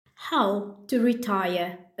How to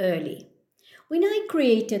retire early. When I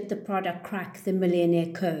created the product Crack the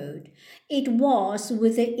Millionaire Code, it was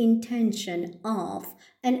with the intention of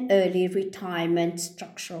an early retirement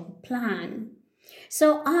structural plan.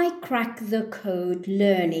 So I cracked the code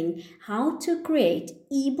learning how to create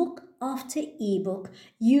ebook after ebook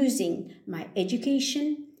using my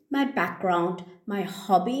education, my background, my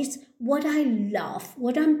hobbies, what I love,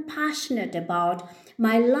 what I'm passionate about,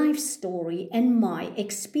 my life story, and my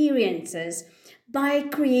experiences by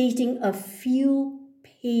creating a few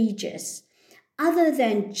pages. Other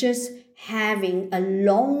than just having a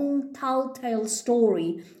long telltale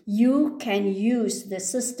story, you can use the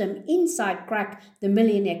system inside Crack the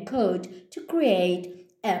Millionaire Code to create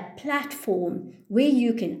a platform where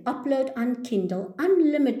you can upload on Kindle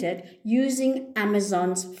Unlimited using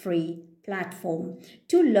Amazon's free platform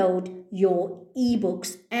to load your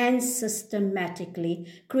ebooks and systematically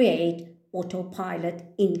create autopilot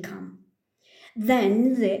income.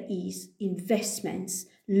 Then there is investments,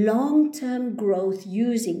 long-term growth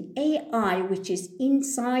using AI, which is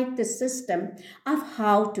inside the system of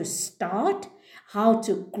how to start, how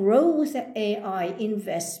to grow with the AI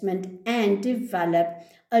investment and develop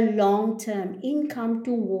a long-term income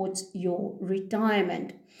towards your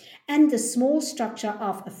retirement. And the small structure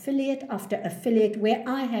of affiliate after affiliate, where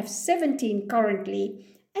I have 17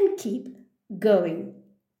 currently and keep going.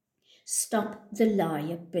 Stop the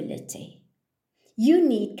liability. You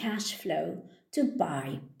need cash flow to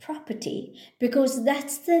buy property because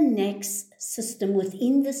that's the next system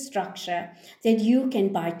within the structure that you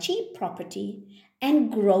can buy cheap property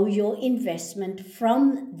and grow your investment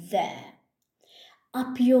from there.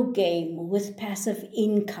 Up your game with passive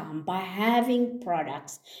income by having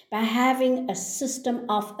products, by having a system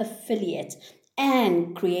of affiliates,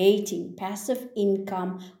 and creating passive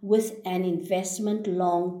income with an investment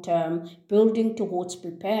long term, building towards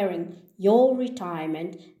preparing your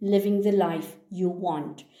retirement, living the life you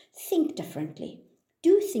want. Think differently.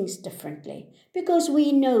 Do things differently because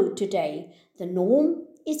we know today the norm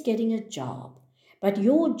is getting a job. But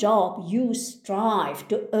your job, you strive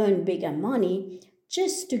to earn bigger money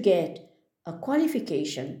just to get a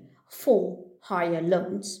qualification for higher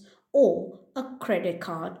loans or a credit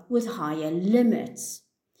card with higher limits.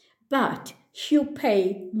 But you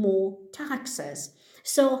pay more taxes.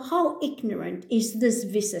 So, how ignorant is this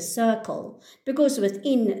vicious circle? Because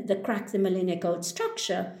within the Crack the Millionaire Code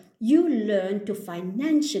structure, you learn to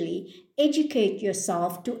financially educate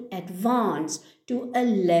yourself to advance to a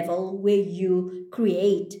level where you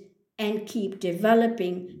create and keep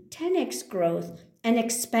developing 10x growth and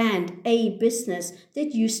expand a business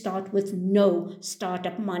that you start with no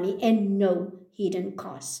startup money and no hidden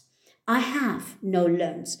costs. I have no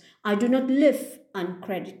loans. I do not live on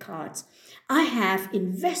credit cards. I have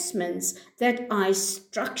investments that I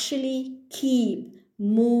structurally keep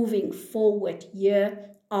moving forward year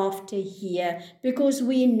after year because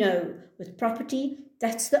we know with property,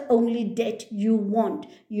 that's the only debt you want.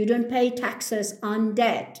 You don't pay taxes on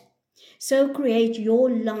debt. So create your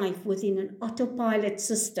life within an autopilot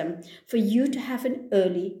system for you to have an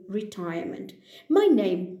early retirement. My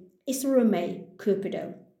name is Romay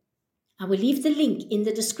Cupido. I will leave the link in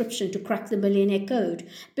the description to Crack the Millionaire Code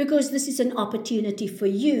because this is an opportunity for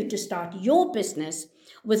you to start your business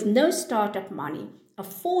with no startup money, a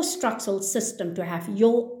full structural system to have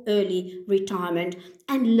your early retirement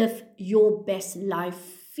and live your best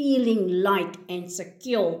life feeling light and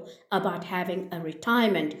secure about having a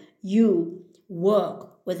retirement you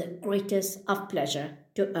work with the greatest of pleasure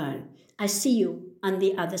to earn. I see you on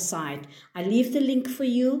the other side. I leave the link for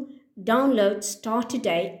you. Download, start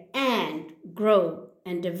today, and grow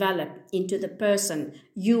and develop into the person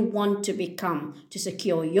you want to become to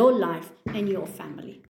secure your life and your family.